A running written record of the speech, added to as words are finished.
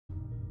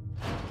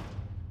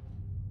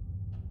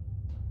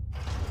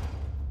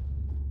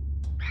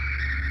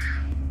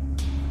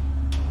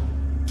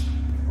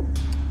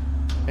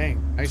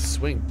Dang, nice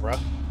swing,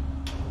 bruh.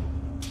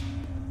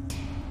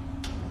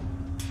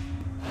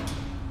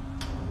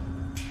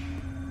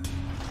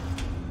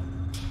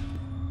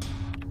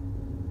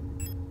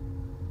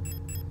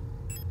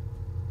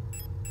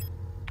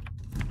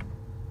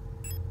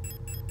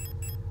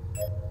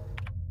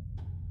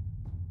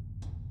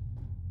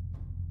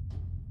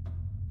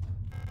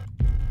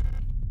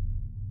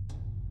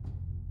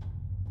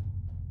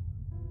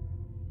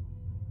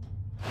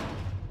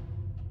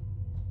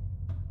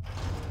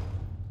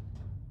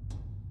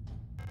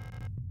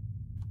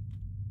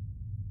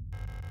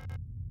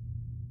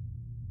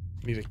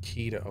 Need a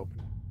key to open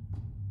it.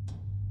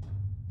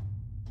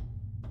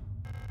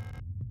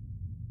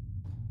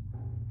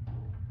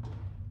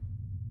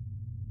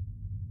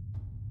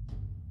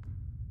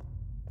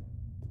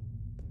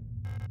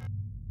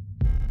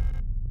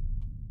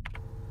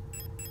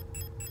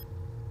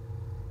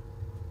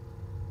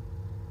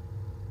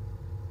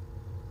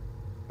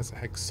 That's a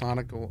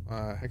hexagonal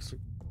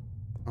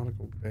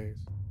base.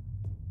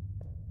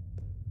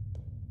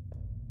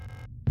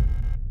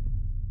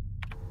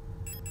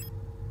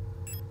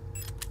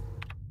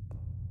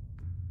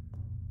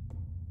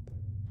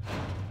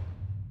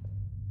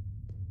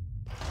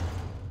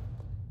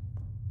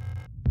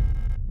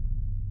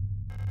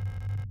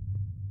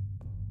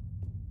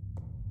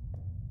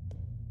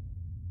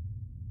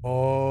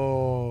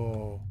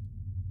 Oh.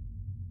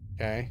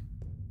 Okay.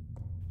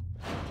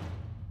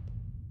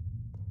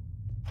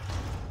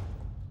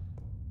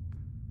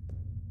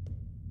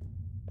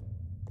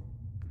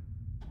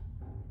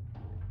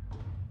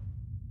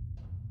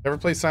 Ever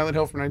play Silent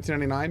Hill from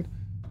 1999?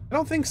 I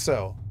don't think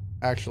so,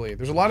 actually.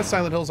 There's a lot of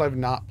Silent Hills I've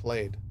not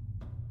played.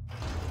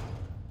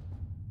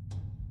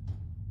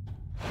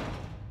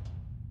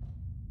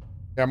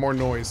 Yeah, more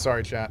noise.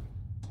 Sorry, chat.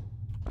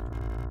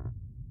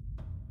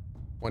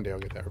 One day I'll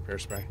get that repair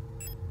spray.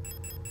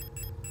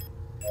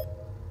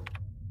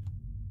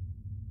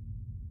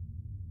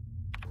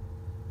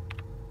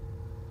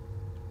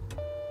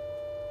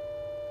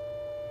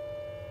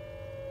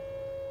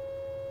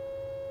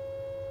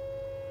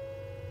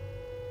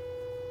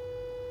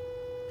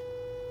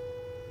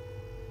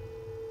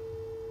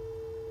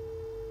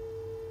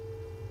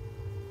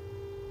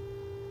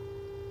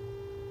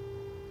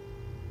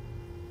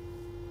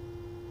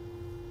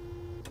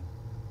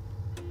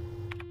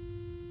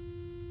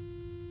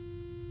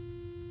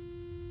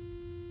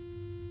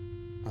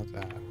 Not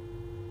that.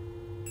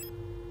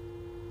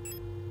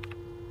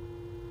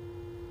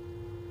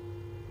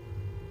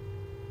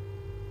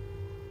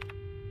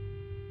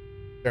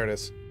 There it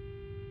is.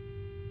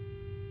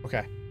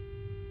 Okay.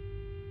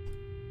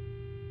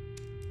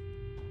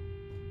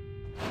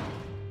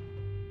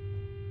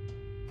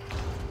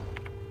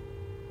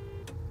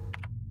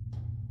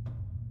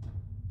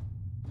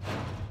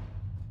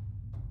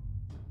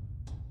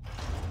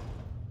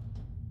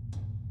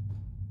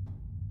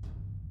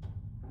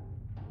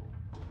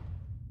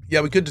 Yeah,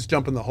 we could just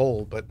jump in the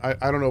hole, but I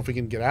don't know if we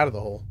can get out of the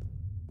hole.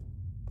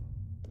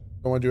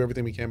 I want to do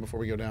everything we can before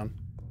we go down.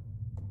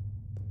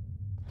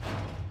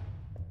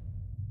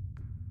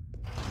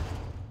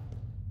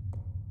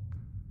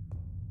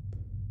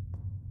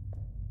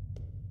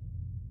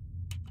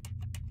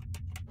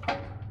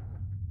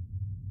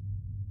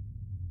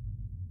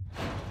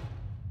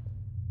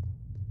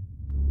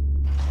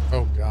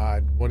 Oh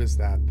God, what is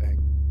that thing?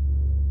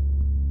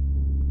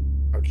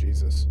 Oh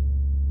Jesus.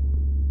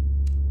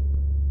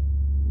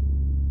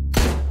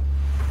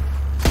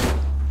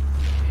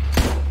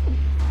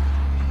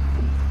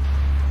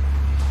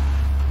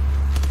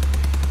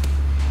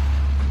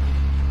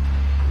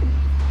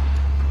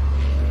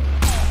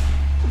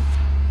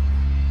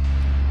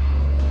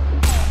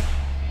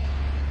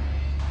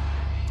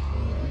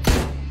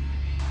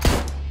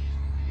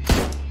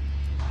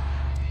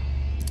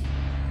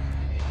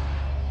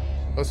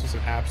 This was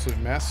an absolute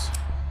mess.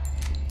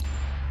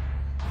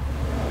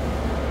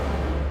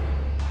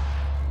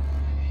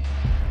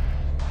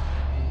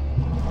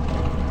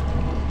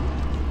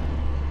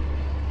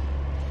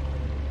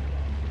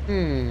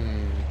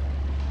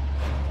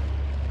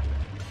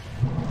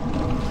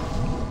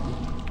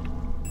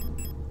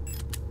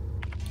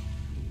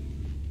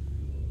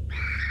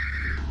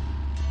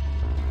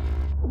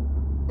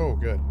 Oh,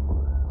 good.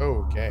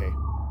 Okay.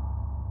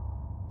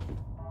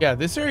 Yeah,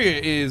 this area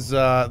is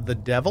the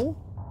devil.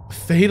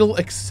 Fatal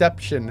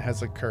exception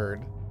has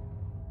occurred.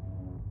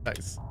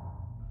 Nice.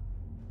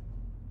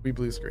 We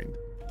blue screened.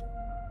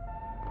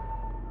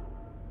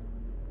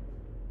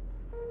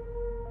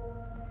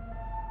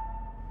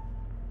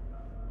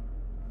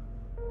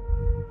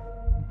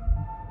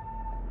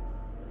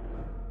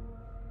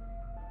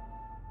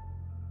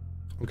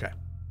 Okay.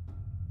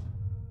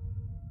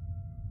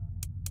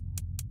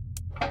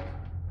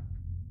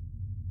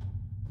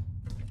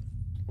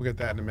 We'll get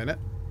that in a minute.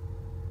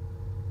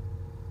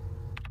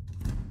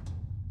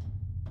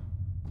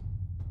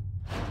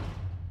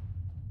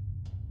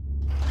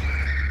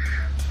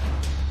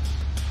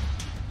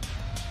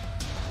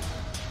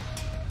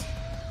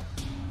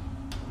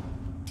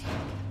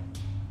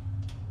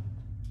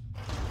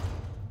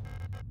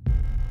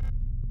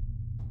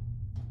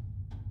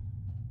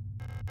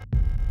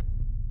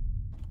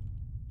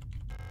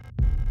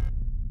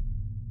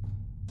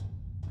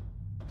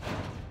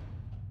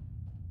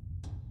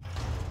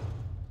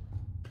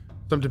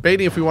 So I'm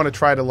debating if we want to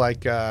try to,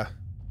 like, do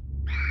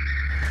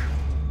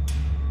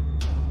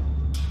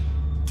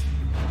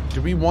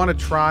we want to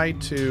try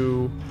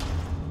to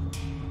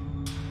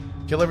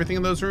kill everything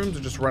in those rooms or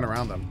just run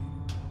around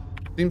them?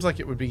 Seems like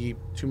it would be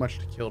too much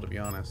to kill, to be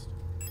honest.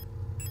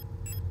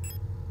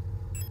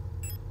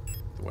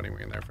 The wedding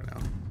ring in there for now.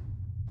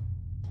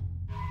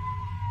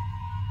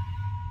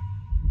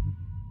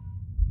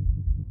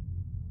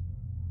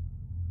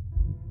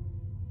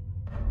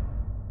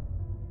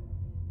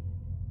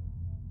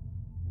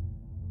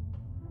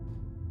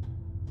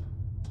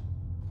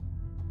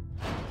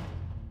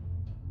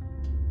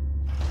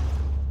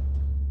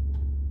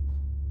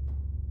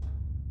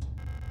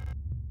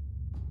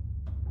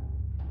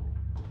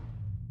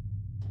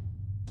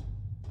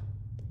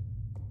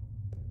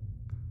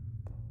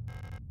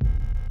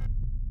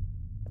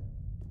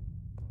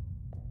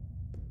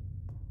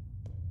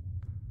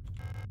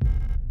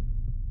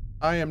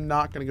 I am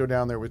not going to go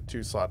down there with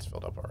 2 slots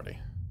filled up already.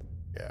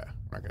 Yeah,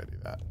 we're not going to do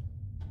that.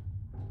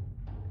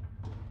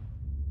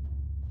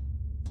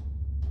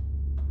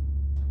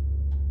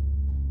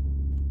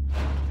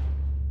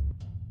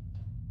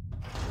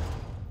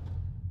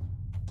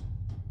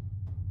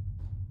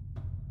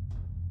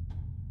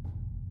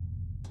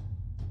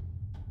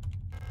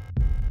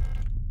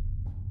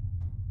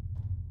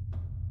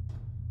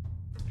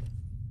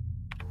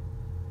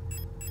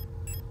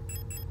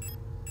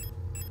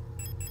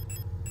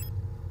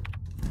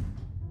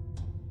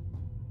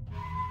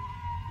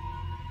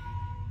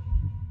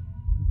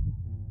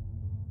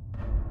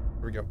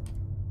 Here we go.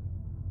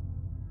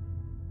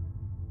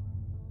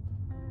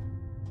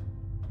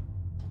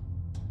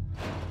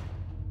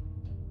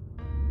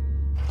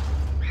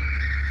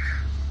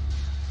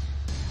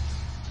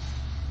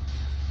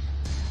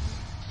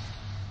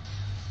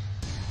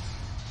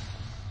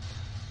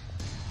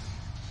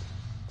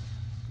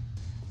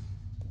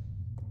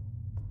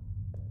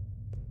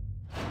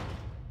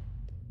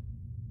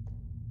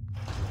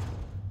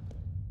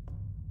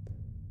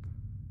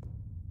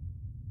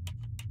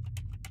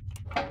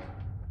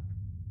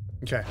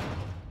 Okay.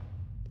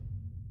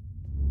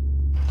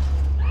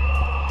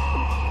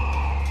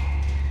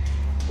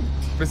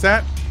 What is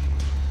that?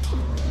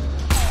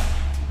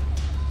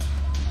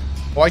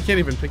 Oh, I can't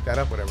even pick that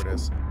up, whatever it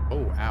is.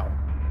 Oh, ow.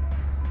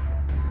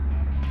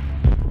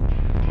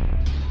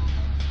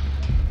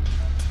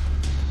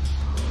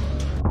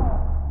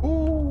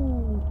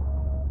 Ooh.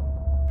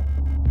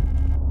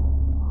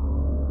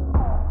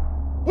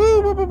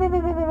 Woo.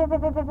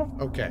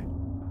 Okay.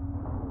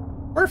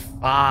 We're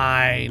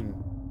fine.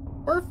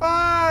 We're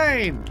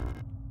fine.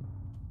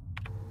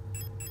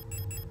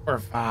 We're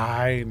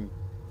fine.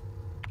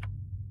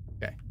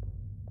 Okay.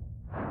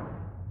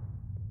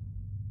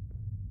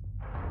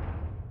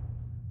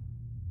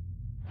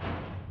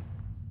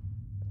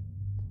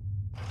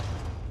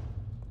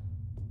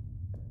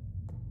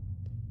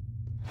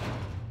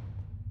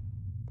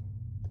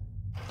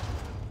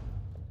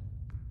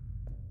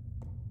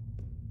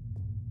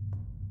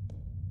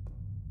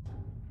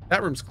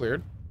 That room's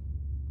cleared.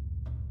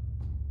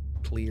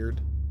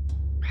 Cleared.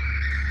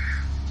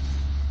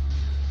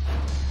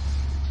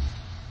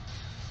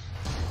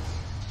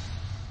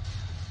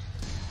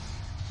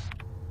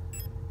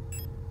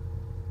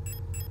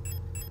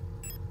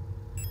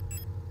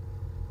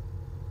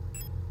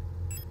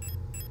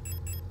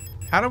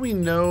 How do we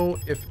know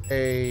if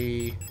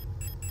a...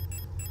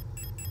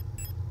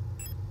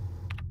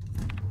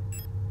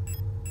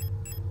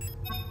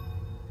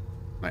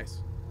 Nice.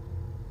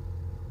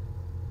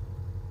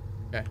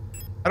 Okay.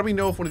 How do we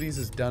know if one of these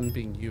is done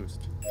being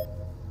used?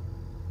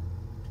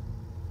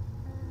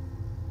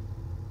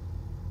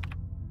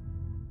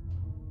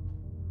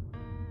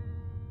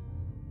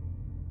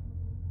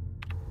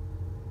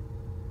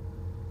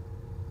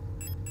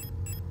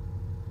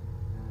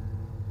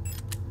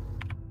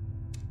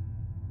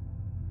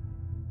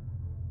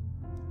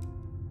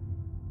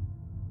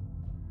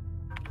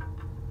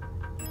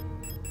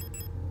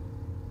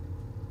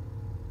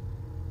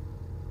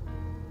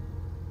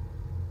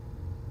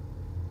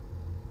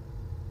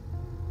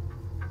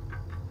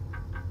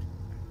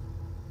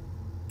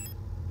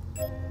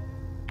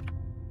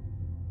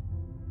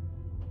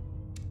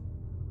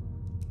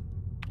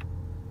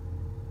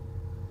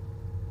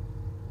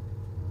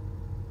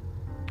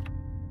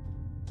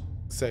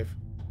 Save.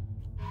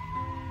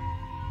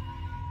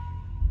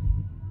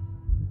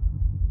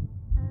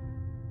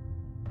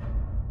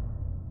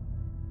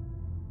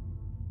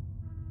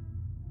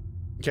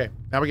 Okay,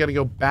 now we got to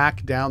go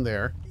back down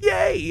there.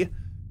 Yay!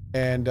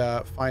 And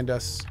find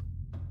us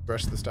the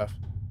rest of the stuff.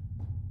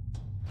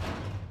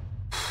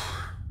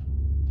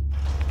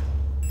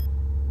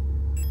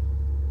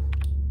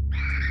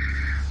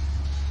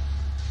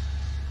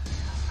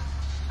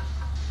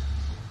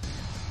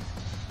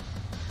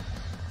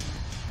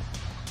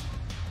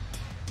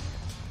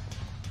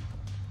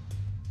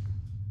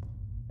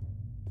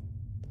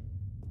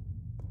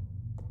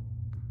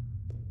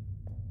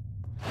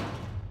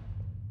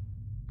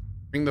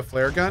 Bring the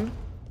flare gun?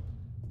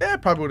 Yeah,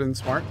 probably would have been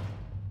smart.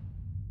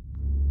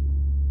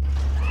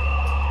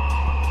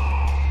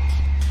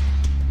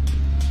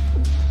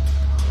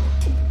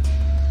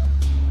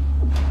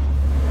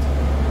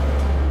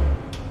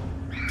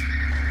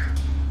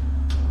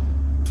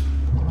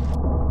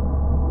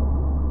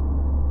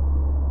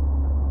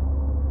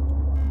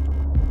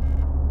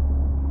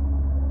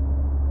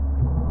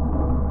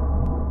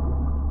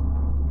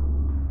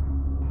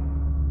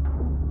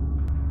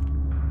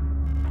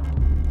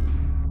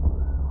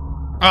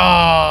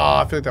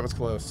 Ah, I feel like that was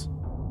close.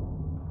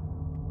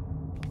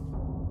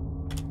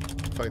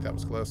 I feel like that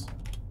was close.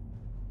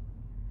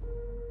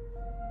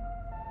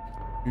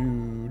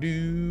 Doo,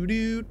 doo,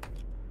 doo.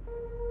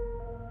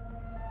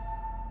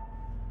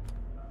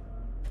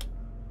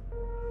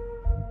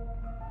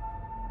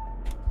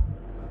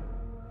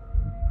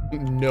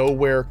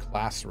 Nowhere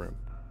classroom.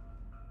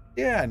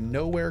 Yeah,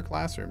 nowhere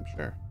classroom,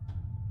 sure.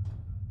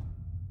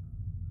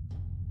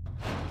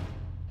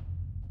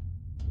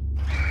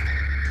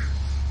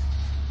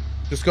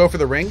 Just go for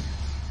the ring.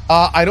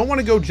 I don't want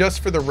to go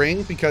just for the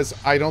ring because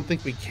I don't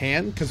think we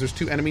can, because there's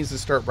 2 enemies that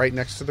start right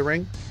next to the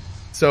ring.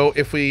 So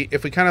if we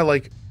kind of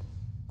like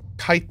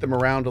kite them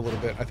around a little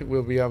bit, I think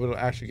we'll be able to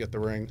actually get the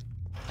ring.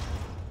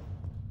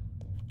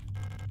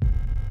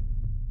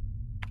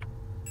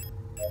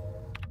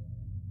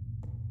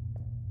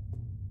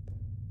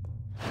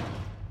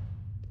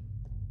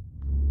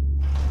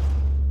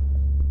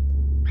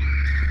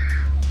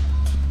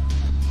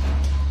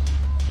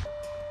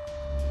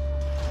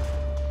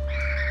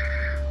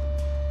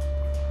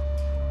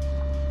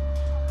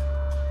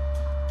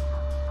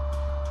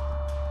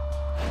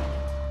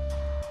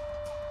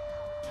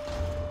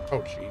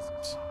 Oh,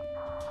 Jesus.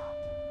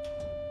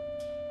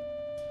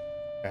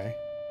 Okay.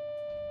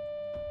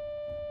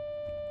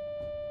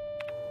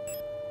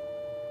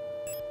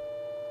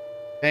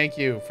 Thank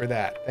you for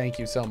that. Thank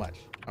you so much.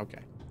 Okay.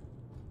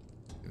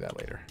 Do that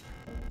later.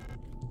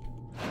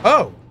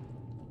 Oh!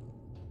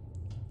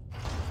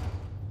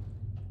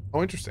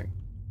 Oh, interesting.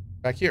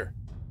 Back here.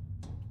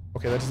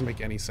 Okay, that doesn't make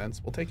any sense.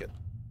 We'll take it.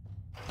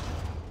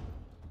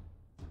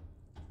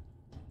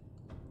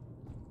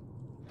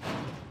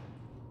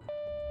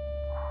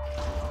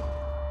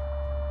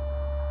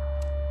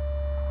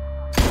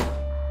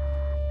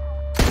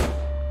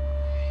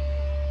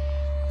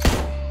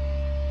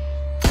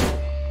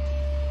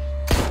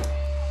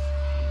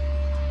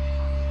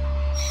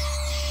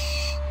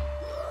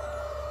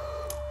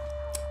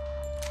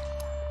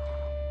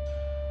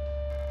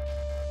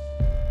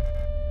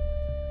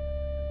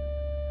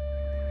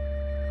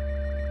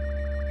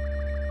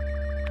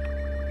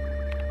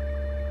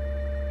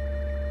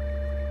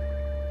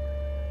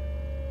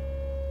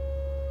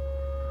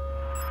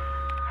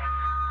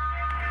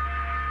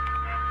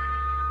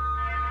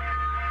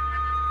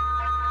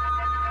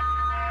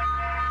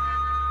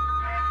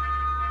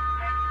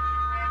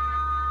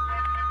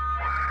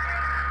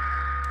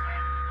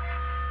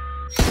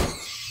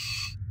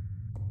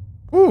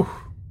 Whew.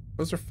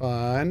 Those are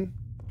fun.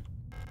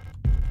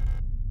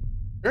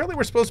 Apparently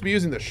we're supposed to be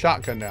using the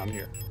shotgun down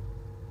here.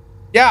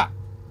 Yeah.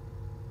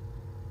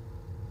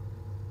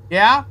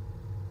 Yeah?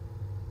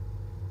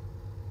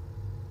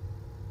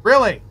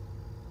 Really?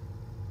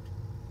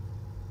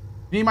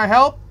 Need my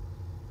help?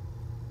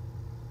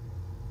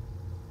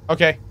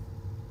 Okay.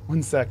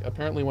 One sec.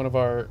 Apparently one of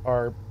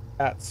our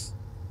cats,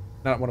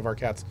 not one of our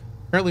cats,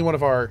 apparently one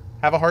of our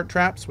have a heart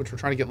traps, which we're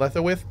trying to get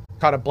Letho with,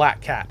 caught a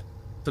black cat.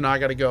 So now I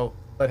gotta go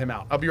let him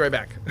out. I'll be right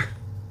back.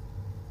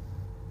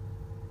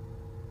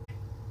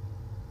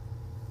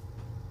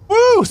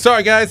 Woo!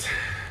 Sorry, guys.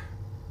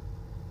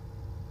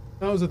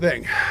 That was the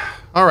thing.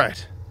 All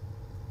right.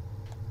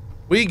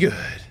 We good.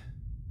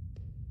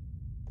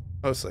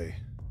 Mostly.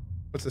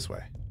 What's this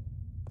way?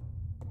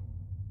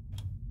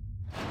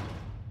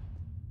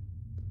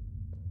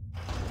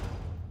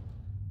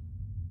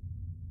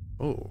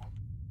 Oh.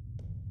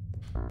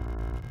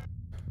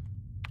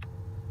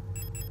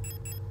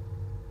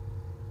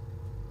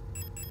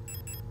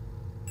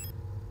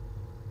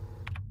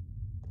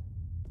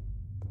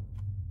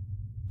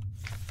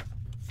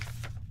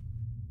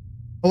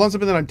 How long's it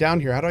been that I'm down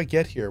here? How do I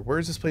get here? Where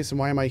is this place and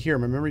why am I here?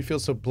 My memory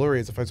feels so blurry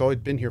as if I've always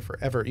been here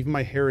forever. Even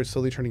my hair is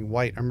slowly turning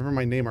white. I remember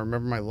my name, I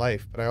remember my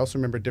life, but I also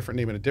remember a different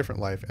name and a different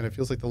life, and it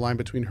feels like the line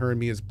between her and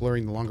me is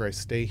blurring the longer I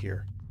stay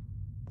here.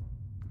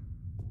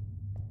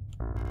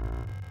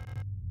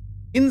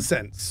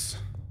 Incense.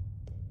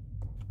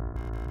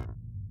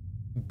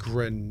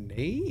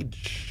 Grenade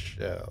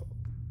shell.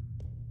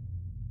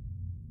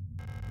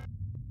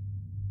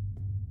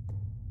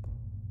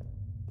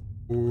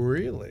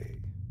 Really?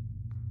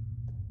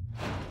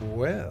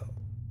 Well.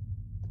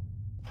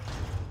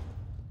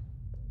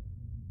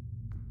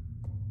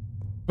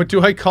 What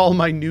do I call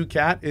my new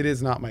cat? It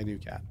is not my new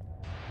cat.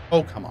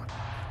 Oh, come on.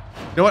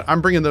 You know what? I'm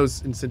bringing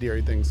those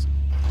incendiary things.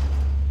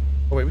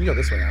 Oh, wait, we can go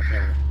this way now,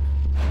 can't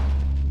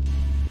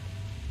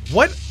we?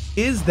 What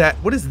is that?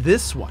 What is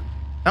this one?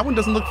 That one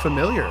doesn't look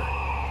familiar.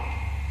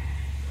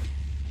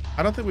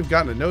 I don't think we've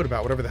gotten a note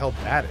about whatever the hell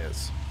that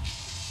is.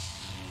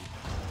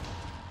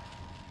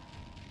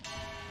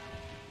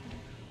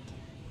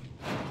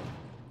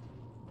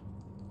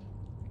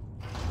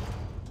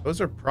 Those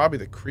are probably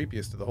the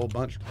creepiest of the whole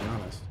bunch, to be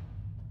honest.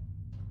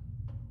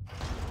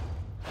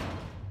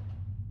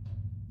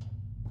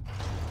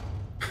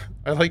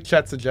 I like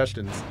chat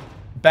suggestions.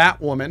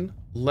 Batwoman,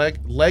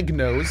 leg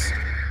nose,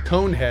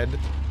 conehead,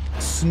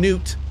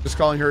 snoot. Just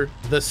calling her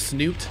the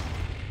Snoot.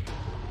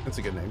 That's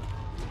a good name.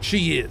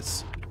 She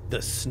is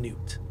the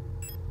Snoot.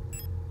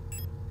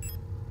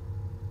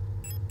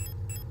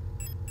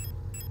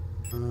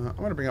 I'm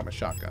gonna bring out my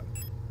shotgun.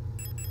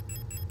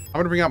 I'm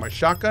gonna bring out my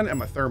shotgun and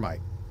my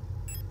thermite.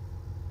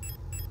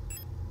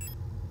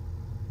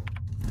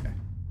 Okay.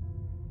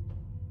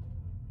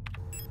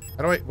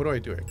 What do I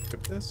do? I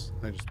equip this?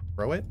 And I just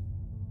throw it?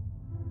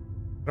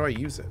 How do I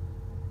use it?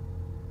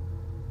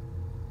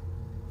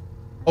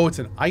 Oh, it's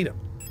an item.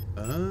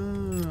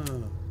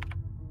 Oh.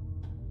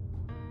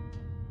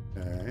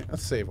 Alright,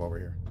 let's save while we're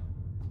here.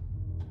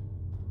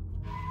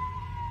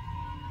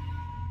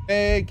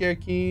 Hey,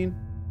 Garkeen.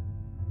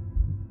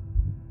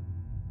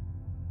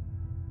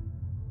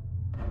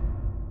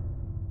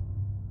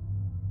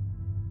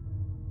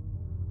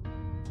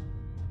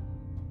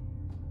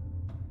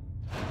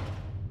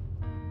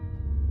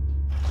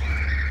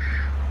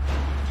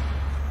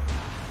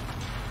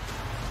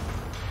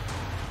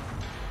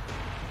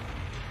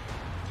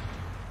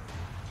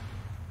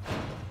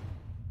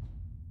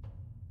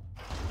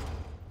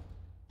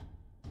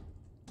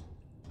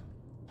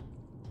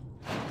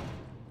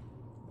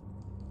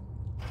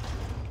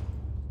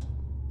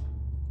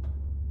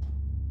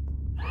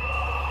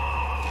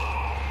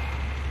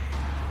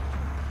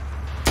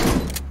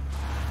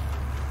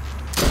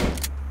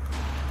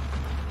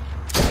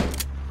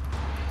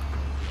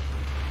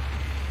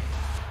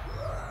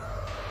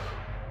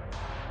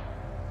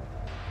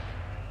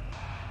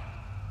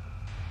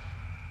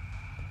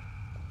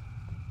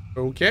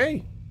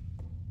 Okay.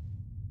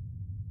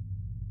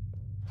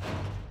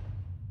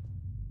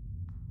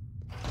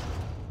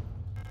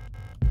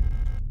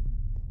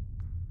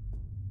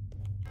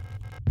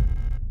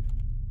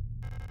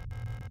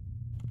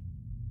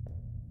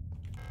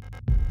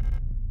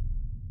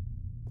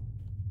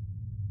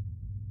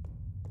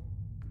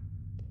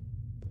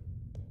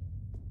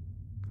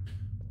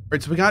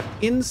 Alright, so we got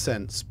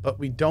incense, but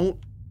we don't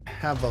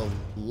have a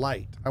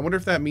light. I wonder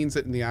if that means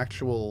it in the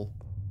actual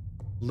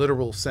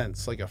literal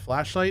sense, like a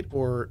flashlight,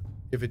 or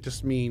if it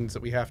just means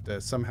that we have to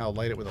somehow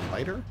light it with a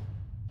lighter.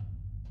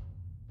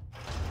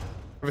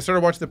 Have I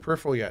started watching The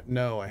Peripheral yet?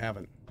 No, I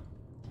haven't.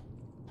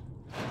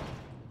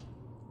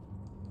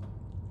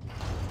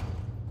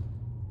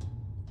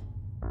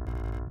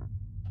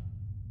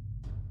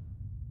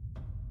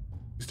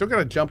 You still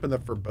gotta jump in the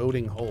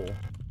foreboding hole.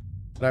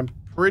 But I'm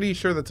pretty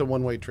sure that's a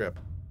one-way trip.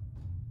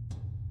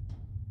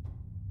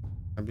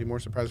 I'd be more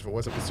surprised if it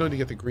wasn't. We still need to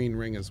get the green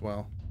ring as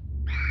well.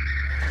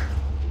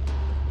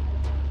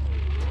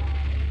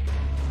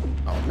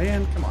 Oh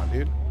man, come on,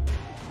 dude.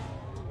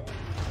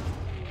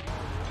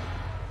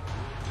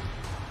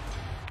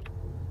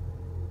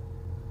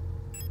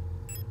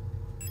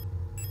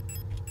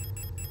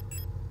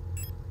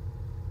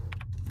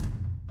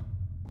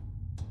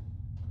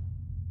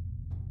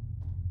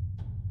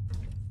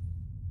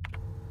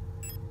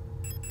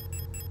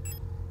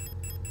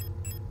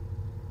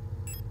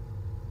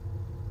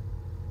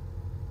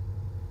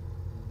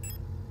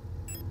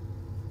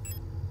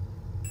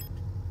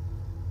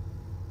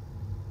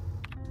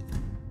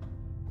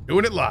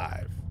 Doing it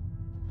live.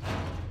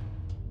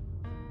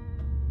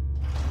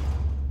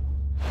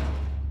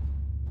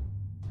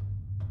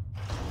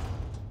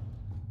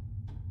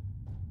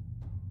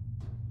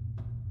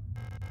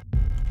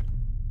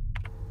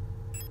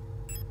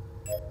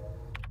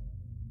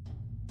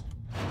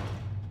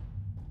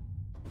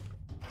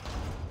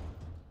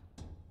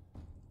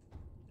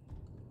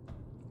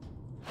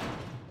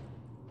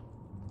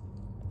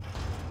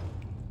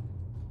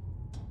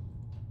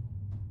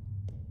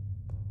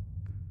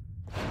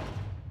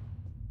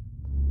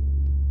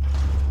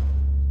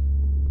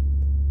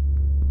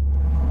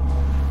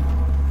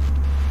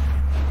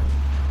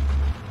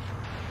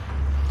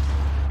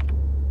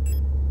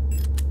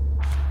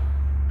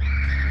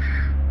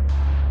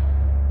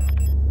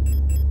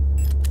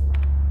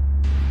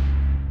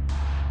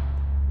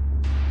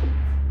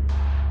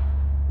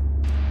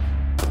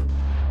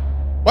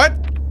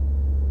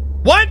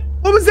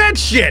 That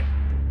shit.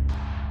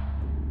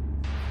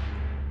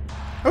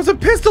 That was a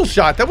pistol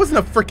shot. That wasn't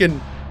a freaking.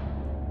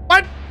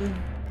 What?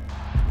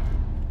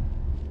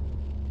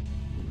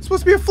 It's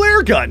supposed to be a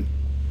flare gun.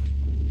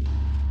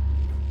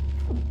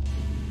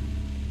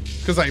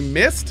 Because I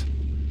missed?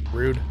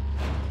 Rude.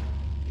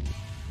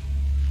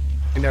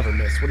 I never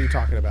miss. What are you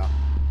talking about?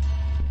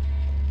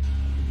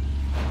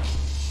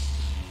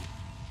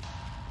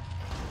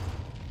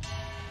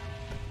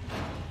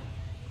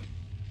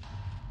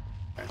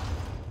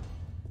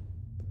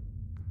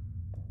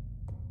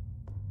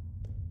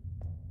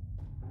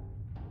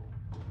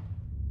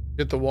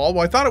 Hit the wall?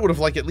 Well, I thought it would have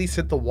like at least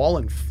hit the wall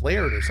and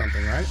flared or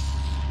something, right?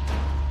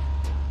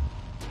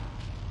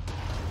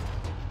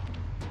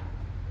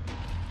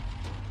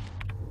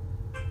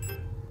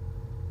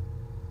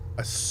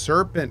 A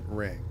serpent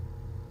ring.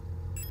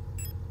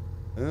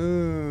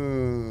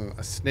 Ooh,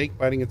 a snake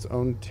biting its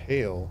own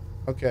tail.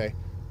 Okay.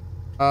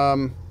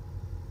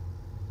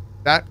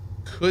 That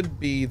could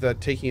be the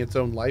taking its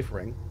own life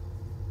ring.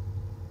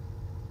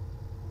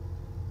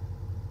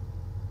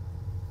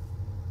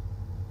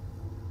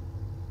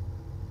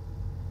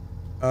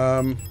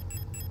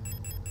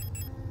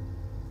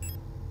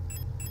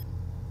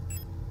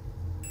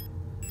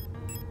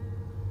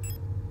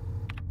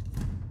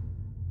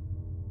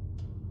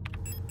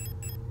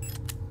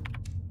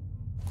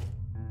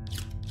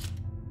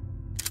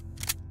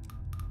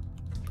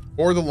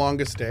 Or the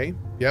longest day.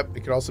 Yep,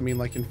 it could also mean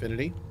like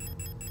infinity.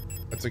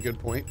 That's a good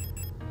point.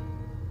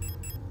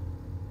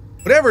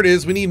 Whatever it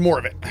is, we need more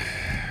of it.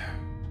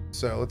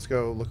 So let's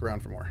go look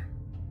around for more.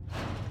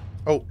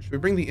 Oh, should we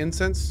bring the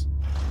incense?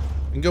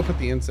 We can go put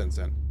the incense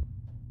in.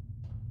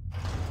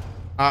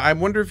 I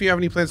wonder if you have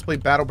any plans to play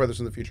Battle Brothers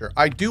in the future.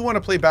 I do want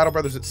to play Battle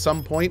Brothers at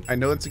some point. I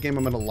know that's a game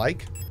I'm going to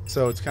like,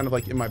 so it's kind of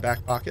like in my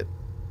back pocket.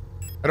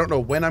 I don't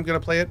know when I'm going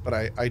to play it, but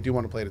I do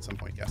want to play it at some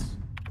point, yes.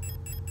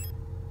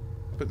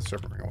 I'll put the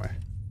serpent ring away.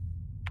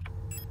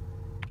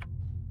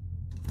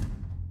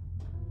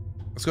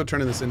 Let's go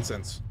turn in this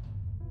incense.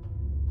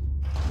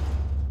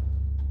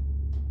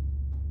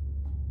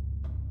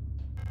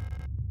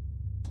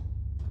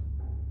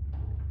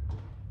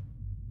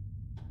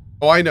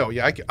 Oh, I know.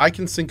 Yeah, I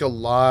can sink a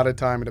lot of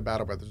time into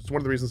Battle Brothers. It's one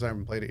of the reasons I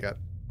haven't played it yet.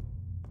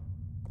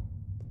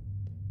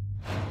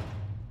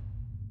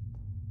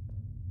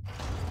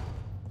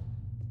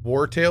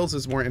 War Tales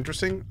is more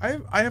interesting.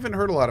 I haven't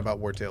heard a lot about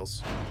War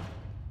Tales.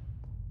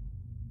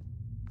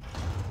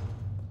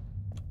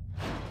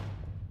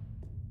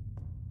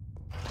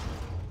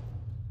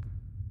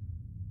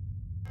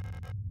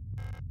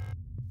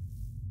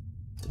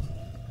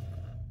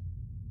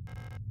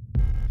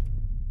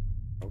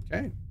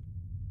 Okay.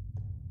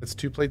 That's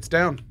 2 plates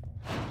down.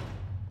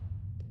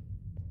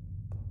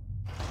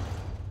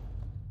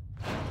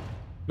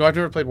 No, I've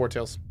never played War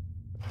Tales.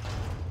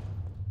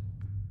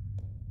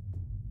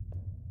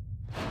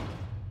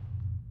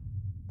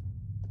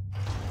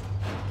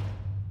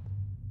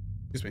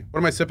 Excuse me. What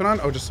am I sipping on?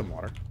 Oh, just some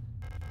water.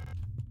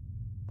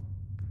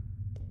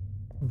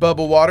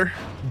 Bubble water.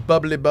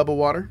 Bubbly bubble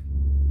water.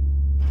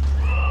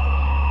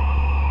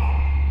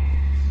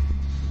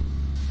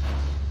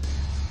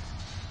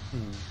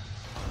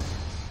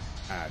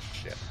 Ah,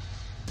 shit.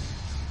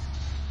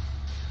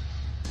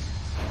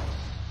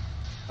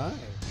 Hi.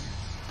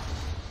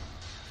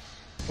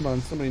 Come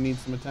on, somebody needs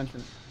some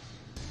attention.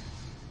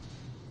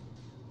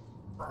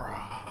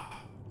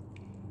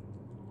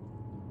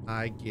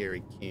 Hi,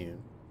 Gary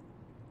Kuhn.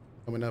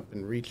 Coming up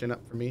and reaching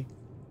up for me.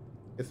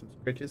 Get some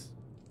scritches.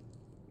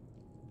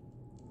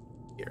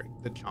 Gary,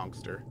 the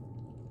chonkster.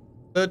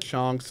 The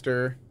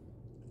chonkster.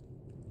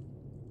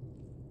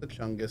 The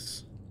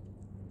chungus.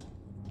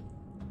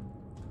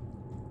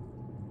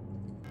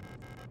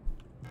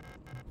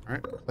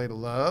 Alright, plate of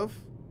love.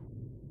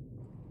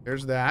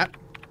 There's that.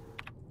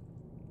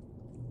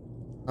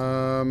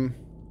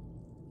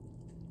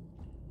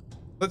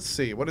 Let's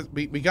see. What is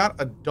we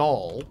got a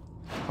doll.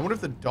 I wonder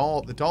if the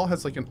doll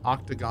has like an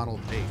octagonal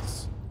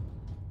base.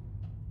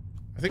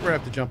 I think we're gonna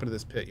have to jump into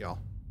this pit, y'all.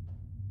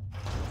 I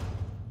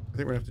think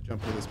we're gonna have to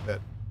jump into this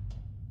pit.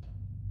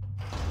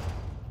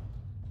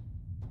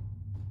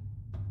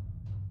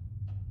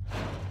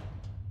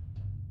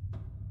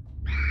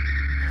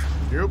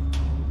 Yep.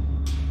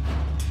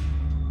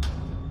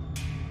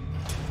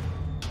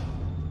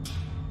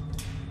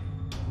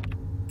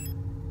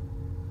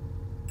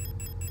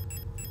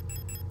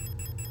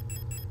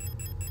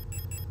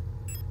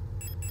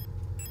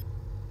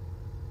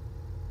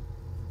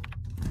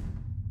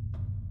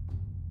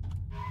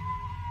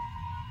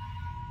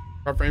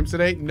 Our frames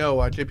today? No,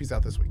 JP's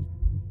out this week.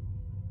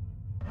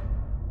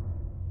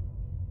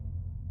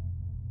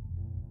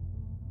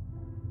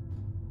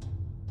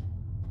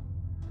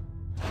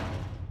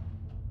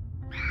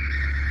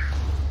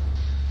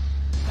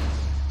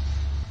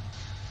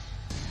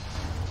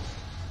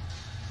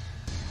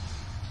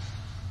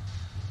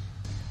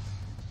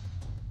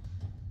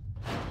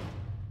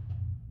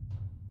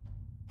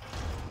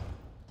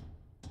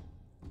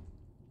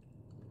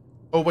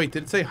 Oh wait,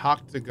 did it say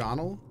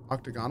octagonal?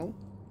 Octagonal?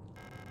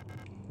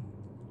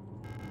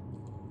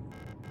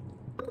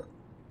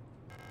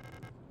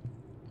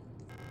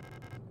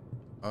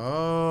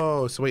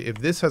 Oh, so wait, if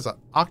this has an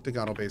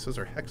octagonal base, those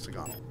are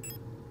hexagonal.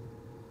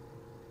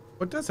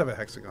 What does have a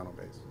hexagonal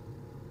base?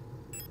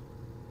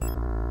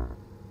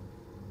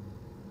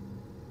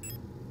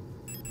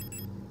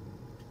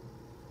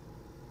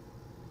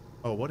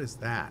 Oh, what is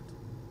that?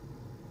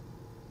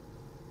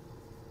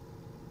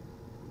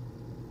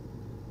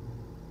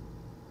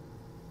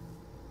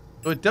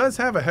 So it does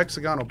have a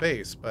hexagonal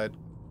base, but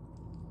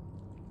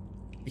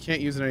you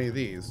can't use any of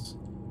these.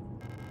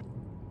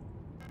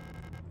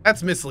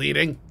 That's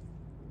misleading.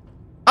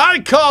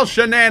 I call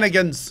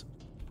shenanigans.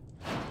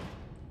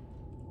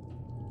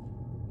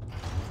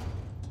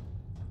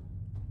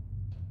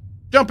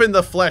 Jump in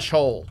the flesh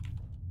hole.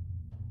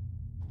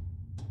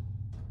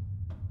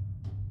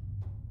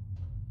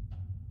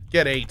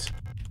 Get 8.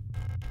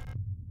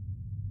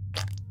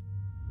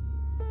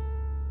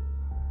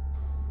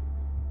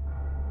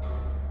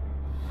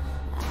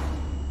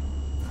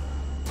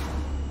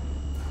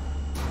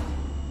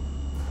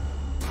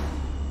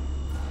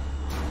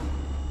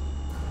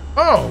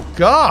 Oh,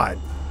 God.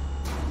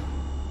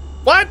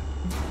 What?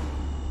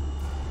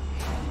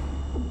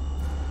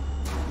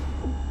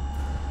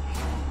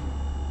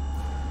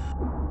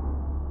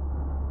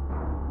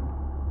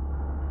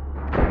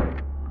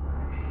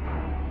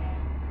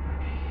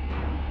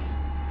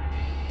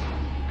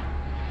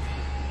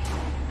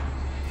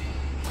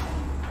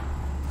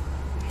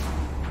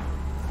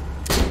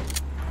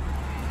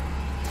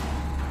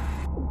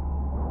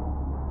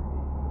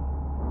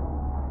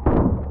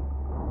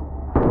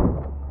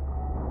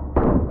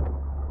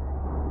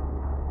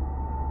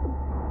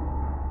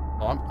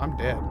 Oh, I'm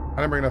dead. I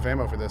didn't bring enough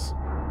ammo for this.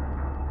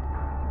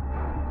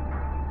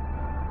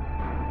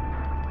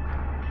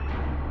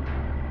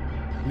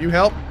 Can you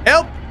help?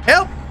 Help!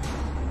 Help!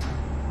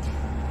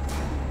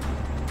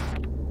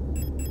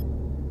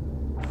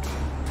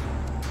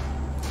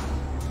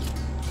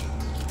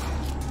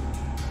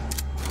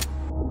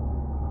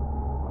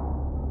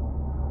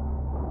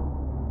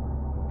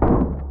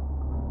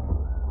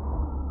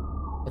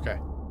 Okay.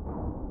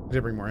 I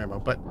did bring more ammo,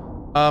 but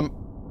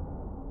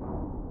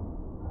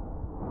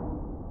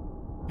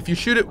if you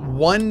shoot it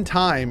one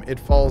time, it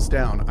falls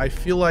down. I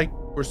feel like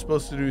we're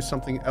supposed to do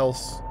something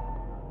else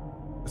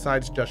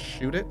besides just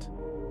shoot it.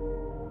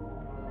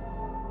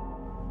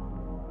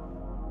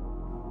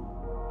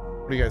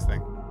 What do you guys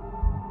think?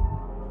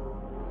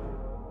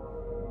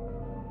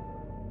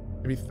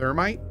 Maybe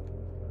thermite?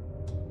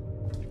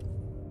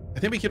 I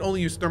think we can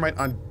only use thermite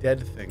on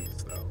dead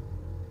things, though.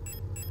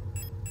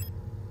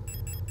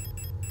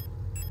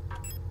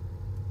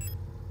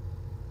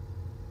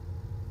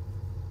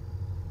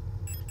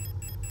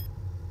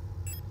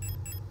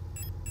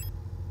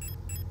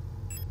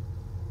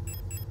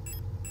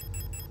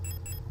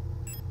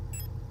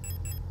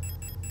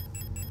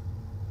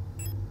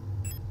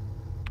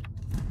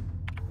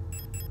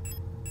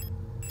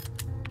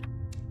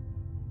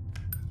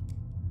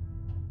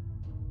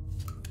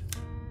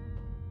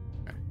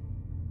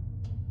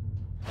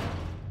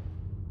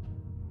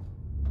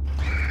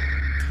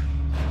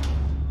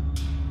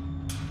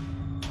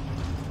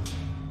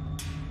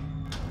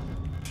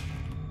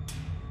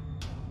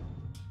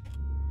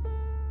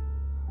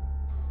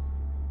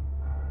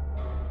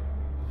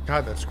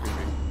 God, that's creepy.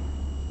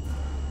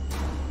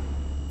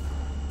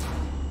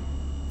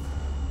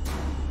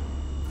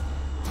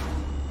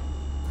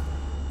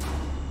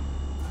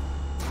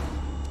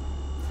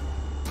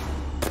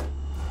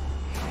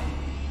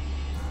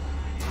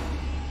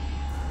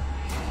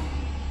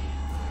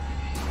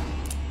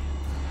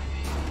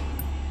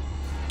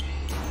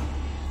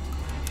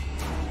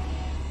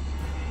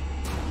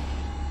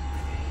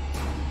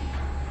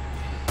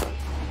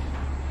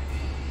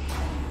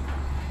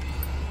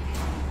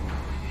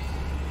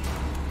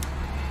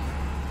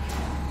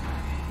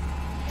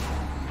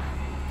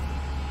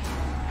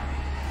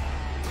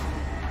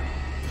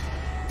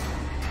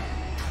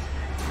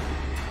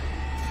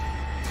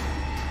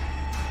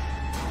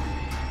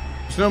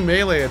 There's no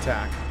melee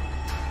attack.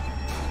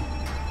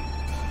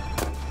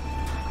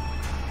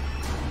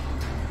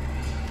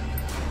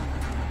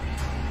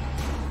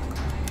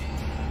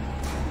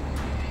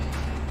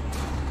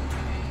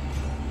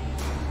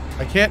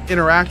 I can't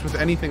interact with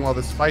anything while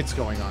this fight's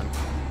going on.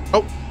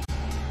 Oh!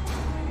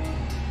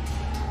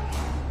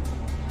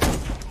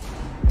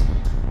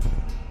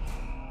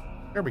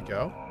 There we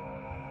go.